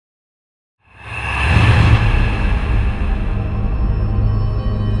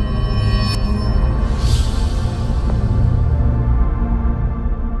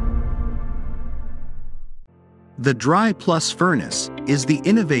The Dry Plus furnace is the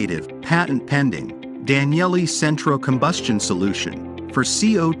innovative, patent-pending, Danieli Centro Combustion solution for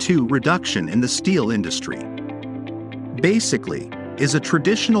CO2 reduction in the steel industry. Basically, is a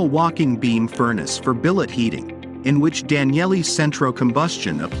traditional walking beam furnace for billet heating, in which Danieli Centro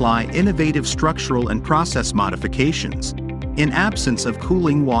Combustion apply innovative structural and process modifications, in absence of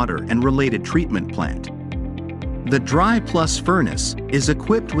cooling water and related treatment plant. The Dry Plus furnace is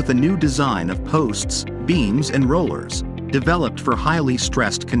equipped with a new design of posts, beams and rollers, developed for highly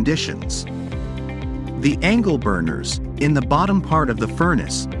stressed conditions. The angle burners, in the bottom part of the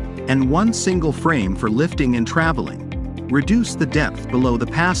furnace, and one single frame for lifting and traveling, reduce the depth below the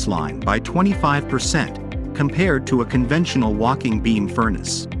pass line by 25% compared to a conventional walking beam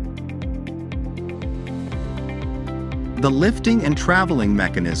furnace. The lifting and traveling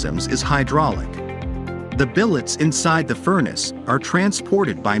mechanisms is hydraulic. The billets inside the furnace are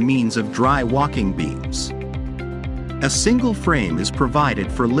transported by means of dry walking beams. A single frame is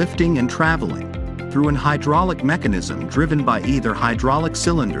provided for lifting and traveling through an hydraulic mechanism driven by either hydraulic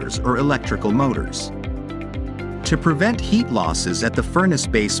cylinders or electrical motors. To prevent heat losses at the furnace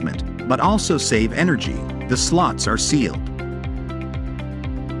basement, but also save energy, the slots are sealed.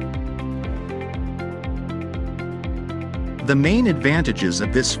 The main advantages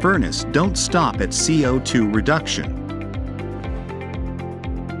of this furnace don't stop at CO2 reduction.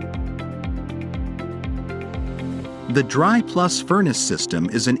 The Dry Plus furnace system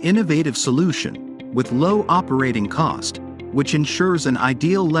is an innovative solution with low operating cost, which ensures an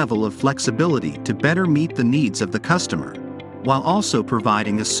ideal level of flexibility to better meet the needs of the customer, while also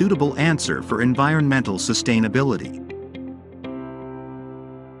providing a suitable answer for environmental sustainability.